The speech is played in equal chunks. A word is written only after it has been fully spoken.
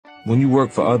When you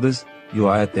work for others, you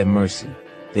are at their mercy.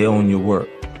 They own your work.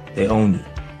 They own you.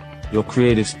 Your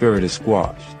creative spirit is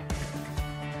squashed.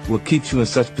 What keeps you in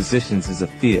such positions is a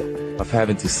fear of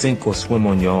having to sink or swim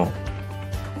on your own.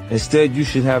 Instead, you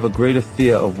should have a greater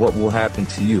fear of what will happen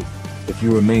to you if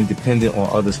you remain dependent on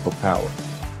others for power.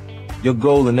 Your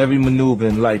goal in every maneuver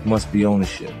in life must be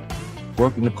ownership.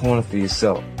 Work in the corner for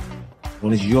yourself.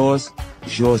 When it's yours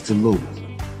to lose.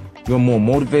 You're more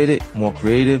motivated, more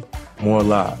creative, more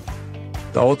alive.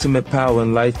 The ultimate power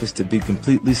in life is to be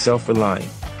completely self-reliant,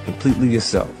 completely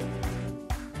yourself.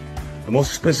 The most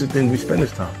expensive thing we spend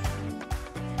is time.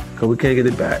 Because we can't get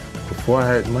it back. Before I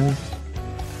had money,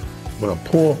 when I'm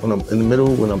poor, when I'm in the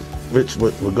middle, when I'm rich,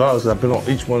 regardless, I've been on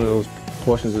each one of those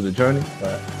portions of the journey,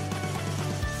 right?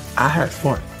 I had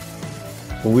fun.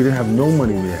 When we didn't have no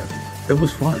money, it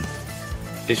was fun.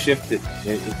 It shifted.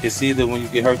 It's either when you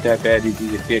get hurt that bad, either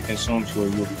your fear consumes you or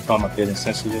you'll become a bit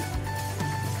insensitive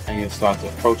and you'll start to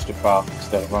approach the problem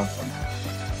instead of run from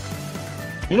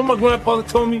it. You know what my grandfather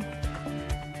told me?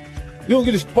 You don't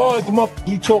get as far as the motherfucker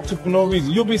you talk to for no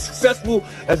reason. You'll be successful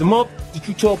as the motherfucker that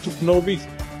you talk to for no reason.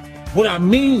 What I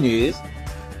mean is,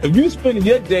 if you spending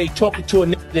your day talking to a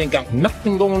nigga that ain't got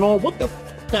nothing going on, what the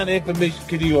kind of information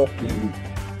can he offer you?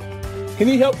 Can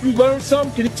he help you learn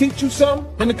something? Can he teach you something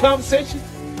in the conversation?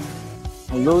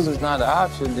 When losing's not an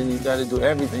option, then you got to do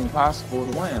everything possible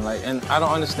to win. And I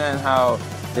don't understand how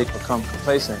they become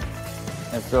complacent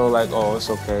and feel like, oh, it's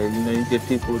okay. You know, you get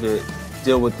people that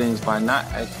deal with things by not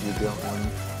actually dealing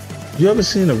with them. You ever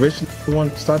seen a rich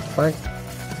one start to fight?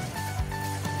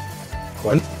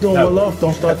 When doing well off,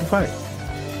 don't start to fight.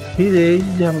 He's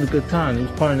having a good time. He's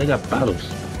partying. They got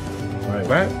bottles,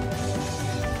 right?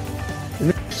 And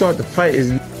then you start to fight,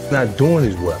 is not doing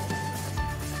as well.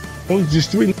 Only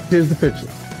just three. Here's the picture.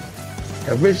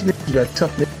 A rich nigga, you got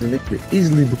tough niggas, and they could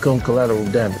easily become collateral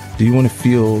damage. Do you want to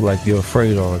feel like you're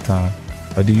afraid all the time?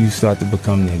 Or do you start to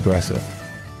become the aggressor?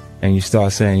 And you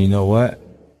start saying, you know what?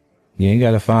 You ain't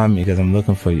got to find me because I'm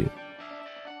looking for you.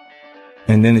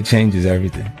 And then it changes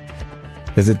everything.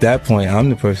 Because at that point, I'm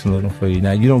the person looking for you.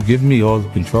 Now, you don't give me all the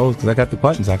controls because I got the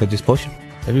buttons. I could just push them.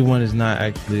 Everyone is not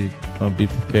actually going to be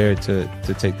prepared to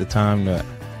take the time to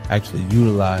actually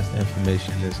utilize the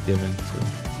information that's given to.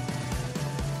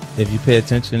 If you pay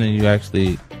attention and you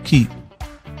actually keep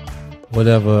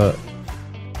whatever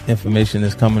information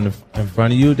is coming in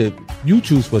front of you, that you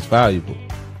choose what's valuable.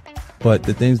 But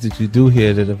the things that you do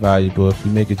hear that are valuable, if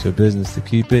you make it your business to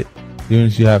keep it, even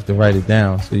if you have to write it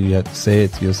down, so you have to say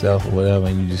it to yourself or whatever,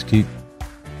 and you just keep.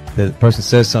 The person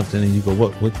says something and you go,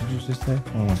 what did you just say?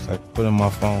 It's like put it on my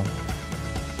phone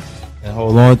and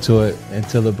hold on to it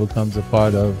until it becomes a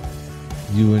part of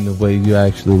you in the way you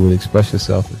actually would express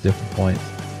yourself at different points.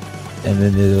 And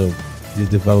then you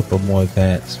develop a more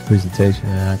advanced presentation,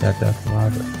 and I got that from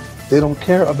Robert. They don't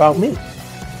care about me.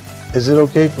 Is it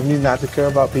okay for me not to care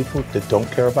about people that don't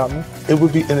care about me? It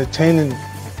would be entertaining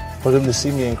for them to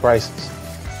see me in crisis.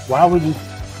 Why would you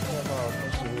care about a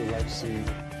person who would like to see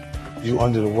you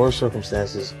under the worst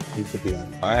circumstances you could be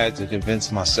under? I had to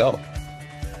convince myself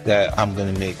that I'm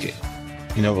going to make it,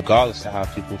 you know, regardless of how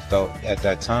people felt at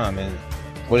that time. And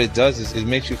what it does is it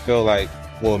makes you feel like,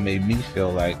 well, it made me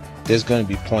feel like there's going to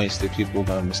be points that people are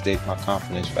going to mistake my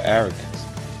confidence for arrogance.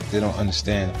 They don't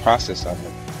understand the process of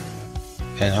it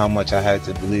and how much I had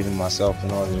to believe in myself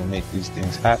in order to make these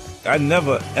things happen. I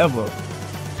never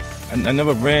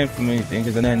ran from anything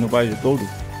because I didn't have nobody to go to.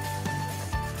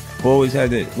 I always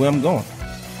had that, where I'm going.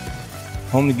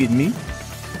 Home to get me.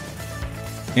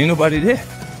 Ain't nobody there.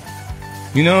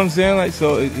 You know what I'm saying? Like,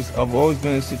 so I've always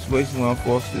been in a situation where I'm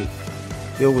forced to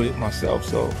deal with it myself.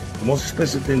 So the most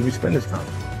expensive thing we spend is time.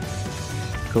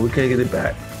 Because we can't get it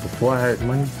back. Before I had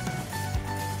money,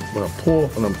 when I'm poor,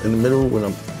 when I'm in the middle, when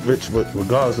I'm rich, but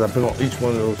regardless, I've been on each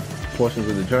one of those portions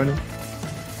of the journey.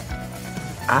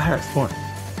 I had fun.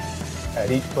 At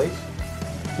each place.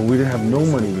 When we didn't have no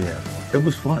money, it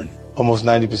was fun. Almost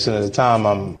 90% of the time,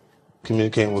 I'm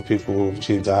communicating with people who've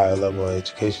achieved a higher level of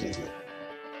education than me.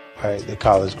 Right? They're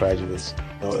college graduates.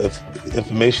 You know, if the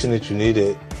information that you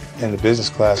needed in the business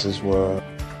classes were,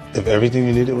 if everything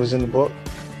you needed was in the book,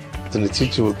 then the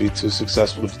teacher would be too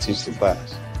successful to teach the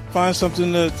class. Find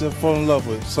something to fall in love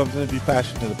with, something to be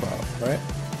passionate about, right?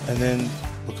 And then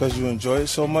because you enjoy it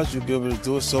so much, you'll be able to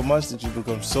do it so much that you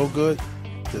become so good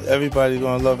that everybody's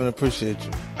going to love and appreciate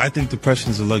you. I think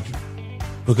depression is a luxury.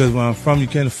 Because where I'm from, you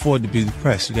can't afford to be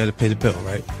depressed. You got to pay the bill,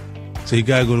 right? So you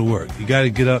got to go to work. You got to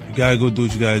get up. You got to go do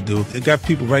what you got to do. They got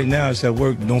people right now that's at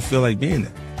work that don't feel like being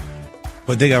there.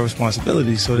 But they got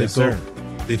responsibilities, so they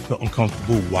feel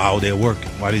uncomfortable while they're working,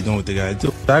 while they're doing what they got to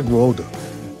do. I grow older.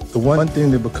 The one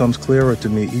thing that becomes clearer to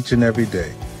me each and every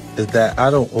day is that I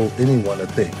don't owe anyone a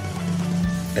thing,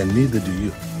 and neither do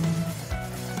you.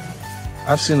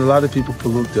 I've seen a lot of people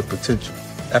pollute their potential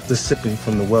after sipping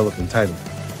from the well of entitlement.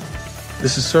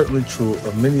 This is certainly true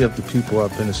of many of the people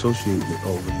I've been associated with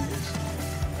over the years,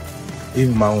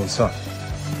 even my own son.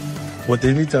 What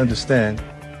they need to understand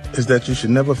is that you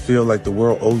should never feel like the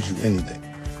world owes you anything.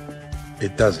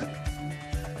 It doesn't.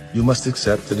 You must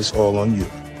accept that it's all on you.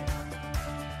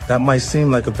 That might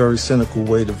seem like a very cynical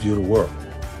way to view the world,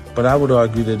 but I would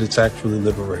argue that it's actually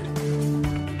liberating.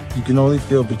 You can only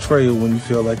feel betrayal when you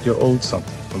feel like you're owed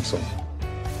something from someone.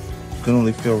 You can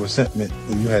only feel resentment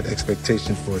when you had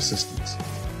expectations for assistance.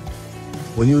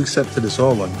 When you accept that it's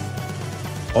all on you,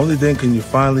 only then can you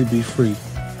finally be free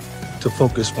to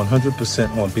focus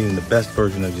 100% on being the best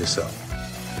version of yourself.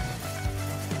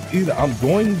 Either I'm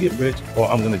going to get rich or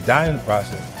I'm going to die in the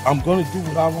process. I'm going to do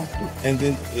what I want to do. And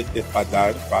then if I die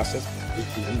in the process,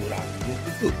 it's doing what I need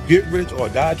to do. Get rich or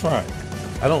die trying.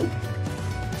 I don't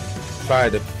try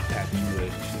to have new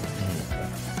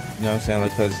relationships. You know what I'm saying?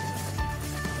 Like, because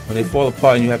when they fall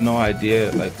apart and you have no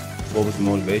idea, like, what was the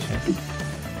motivation,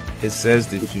 it says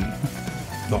that you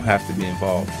don't have to be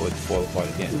involved for it to fall apart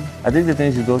again. I think the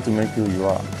things you go through make you who you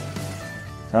are.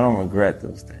 So I don't regret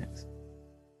those things.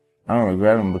 I don't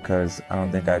regret them because I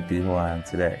don't think I'd be who I am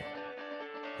today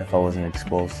if I wasn't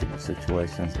exposed to the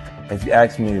situations. If you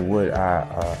ask me, would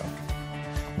I,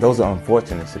 those are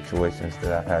unfortunate situations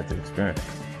that I've had to experience.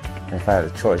 And if I had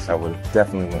a choice, I would have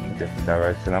definitely went in a different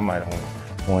direction. I might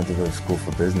have wanted to go to school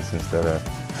for business instead of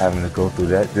having to go through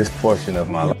this portion of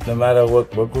my life. No matter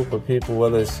what group of people,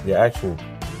 whether it's your actual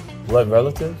blood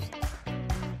relatives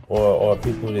or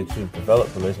people that you've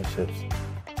developed relationships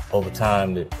over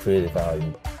time that created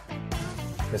value.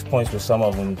 There's points where some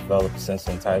of them develop a sense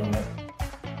of entitlement,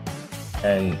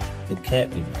 and it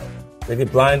can't be done. They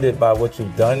get blinded by what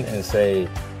you've done and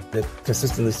they're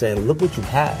consistently saying, look what you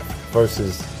have,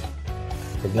 versus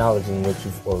acknowledging what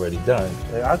you've already done.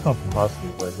 I come from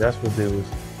hustling, but that's what it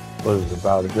was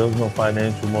about. If there was no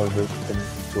financial motivation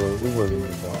to it, we wasn't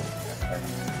involved.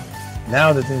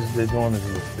 Now the things that they're doing is a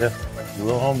little different. Like the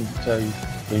little homies will tell you,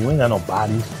 you ain't got no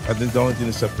bodies. I think the only thing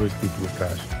that separates people is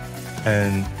passion.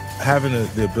 And having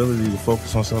the ability to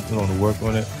focus on something, or to work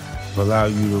on it, will allow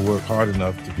you to work hard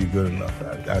enough to be good enough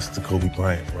at it. That's the Kobe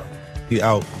Bryant, bro. He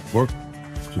outworked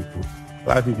people. A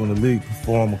lot of people in the league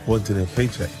perform according to their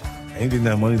paycheck. Ain't getting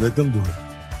that money, let them do it.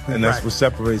 And that's what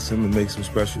separates him and makes him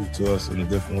special to us in a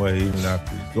different way, even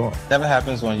after he's gone. Never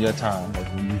happens on your time, like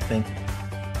when you think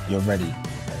you're ready.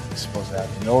 It's supposed to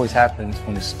happen. It always happens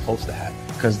when it's supposed to happen.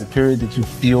 Because the period that you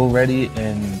feel ready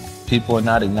and people are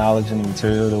not acknowledging the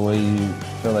material the way you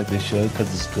feel like they should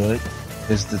because it's good,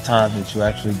 is the time that you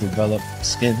actually develop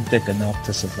skin thick enough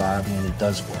to survive when it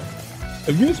does work.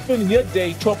 If you're spending your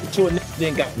day talking to a nigga that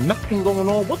ain't got nothing going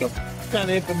on, what the kind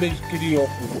of information can he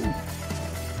offer you?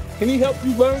 Can he help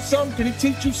you learn something? Can he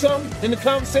teach you something in the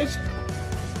conversation?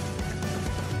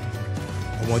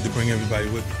 I wanted to bring everybody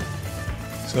with me.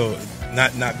 So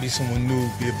not be someone new,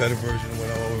 be a better version of what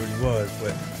I already was,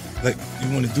 but like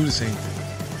you want to do the same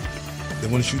thing. They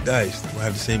want to shoot dice. We'll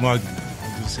have the same argument.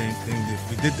 We'll do the same thing that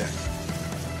we did that.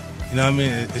 You know what I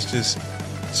mean? It's just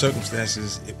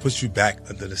circumstances. It puts you back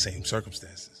under the same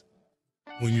circumstances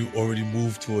when you already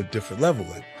moved to a different level.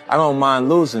 Like, I don't mind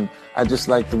losing. I just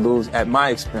like to lose at my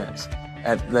expense.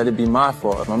 Let it be my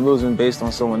fault. If I'm losing based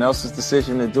on someone else's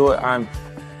decision to do it, I'm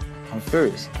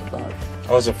furious about it.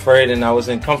 I was afraid and I was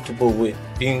uncomfortable with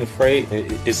being afraid.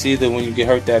 It's either when you get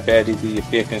hurt that bad, either your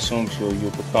fear consumes you or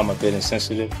you'll become a bit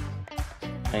insensitive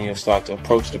and you'll start to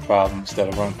approach the problem instead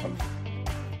of run from it.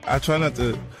 I try not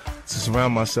to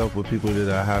surround myself with people that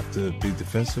I have to be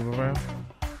defensive around.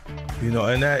 You know,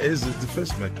 and that is a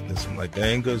defense mechanism. Like,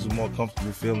 anger is a more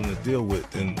comfortable feeling to deal with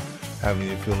than having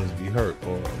your feelings be hurt,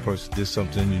 or a person did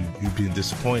something, you being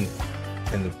disappointed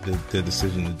in their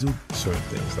decision to do certain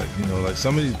things. Like, you know, like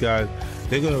some of these guys,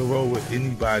 they're gonna roll with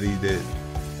anybody that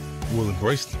will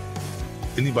embrace them.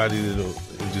 Anybody that'll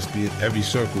just be in every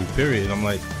circle, period. And I'm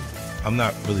like, I'm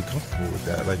not really comfortable with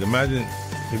that. Like, imagine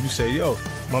if you say, yo,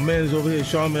 my man is over here,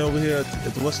 Sean man over here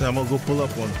at the West End, I'm gonna go pull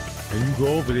up on him. And you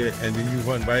go over there and then you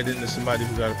run right into somebody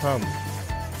who got a problem.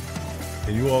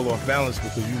 And you all off balance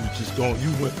because you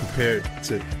went prepared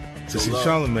to see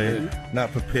Charlemagne,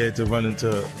 not prepared to run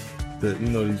into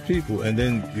these people. And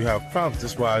then you have problems.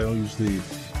 That's why I don't usually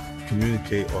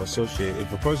communicate or associate.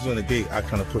 If a person's on the gate, I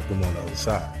kind of put them on the other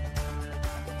side.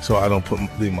 So I don't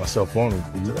leave myself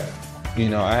vulnerable to that. You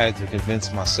know, I had to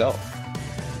convince myself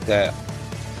that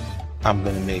I'm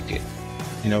gonna make it.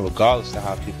 You know, regardless of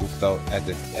how people felt at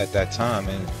that time.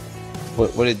 And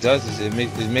what it does is it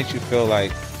makes you feel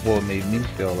like well, it made me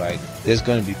feel like there's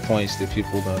going to be points that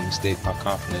people are going to mistake my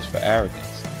confidence for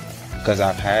arrogance, because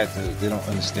they don't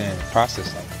understand the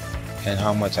process of it and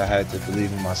how much I had to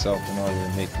believe in myself in order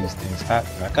to make these things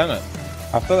happen.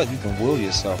 I feel like you can will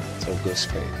yourself into a good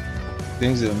space.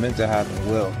 Things that are meant to happen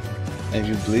will, and if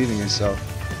you believe in yourself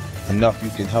enough, you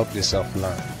can help yourself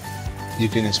learn. You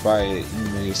can inspire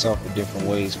yourself in different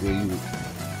ways where you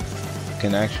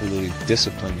can actually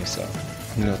discipline yourself,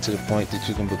 to the point that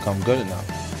you can become good enough.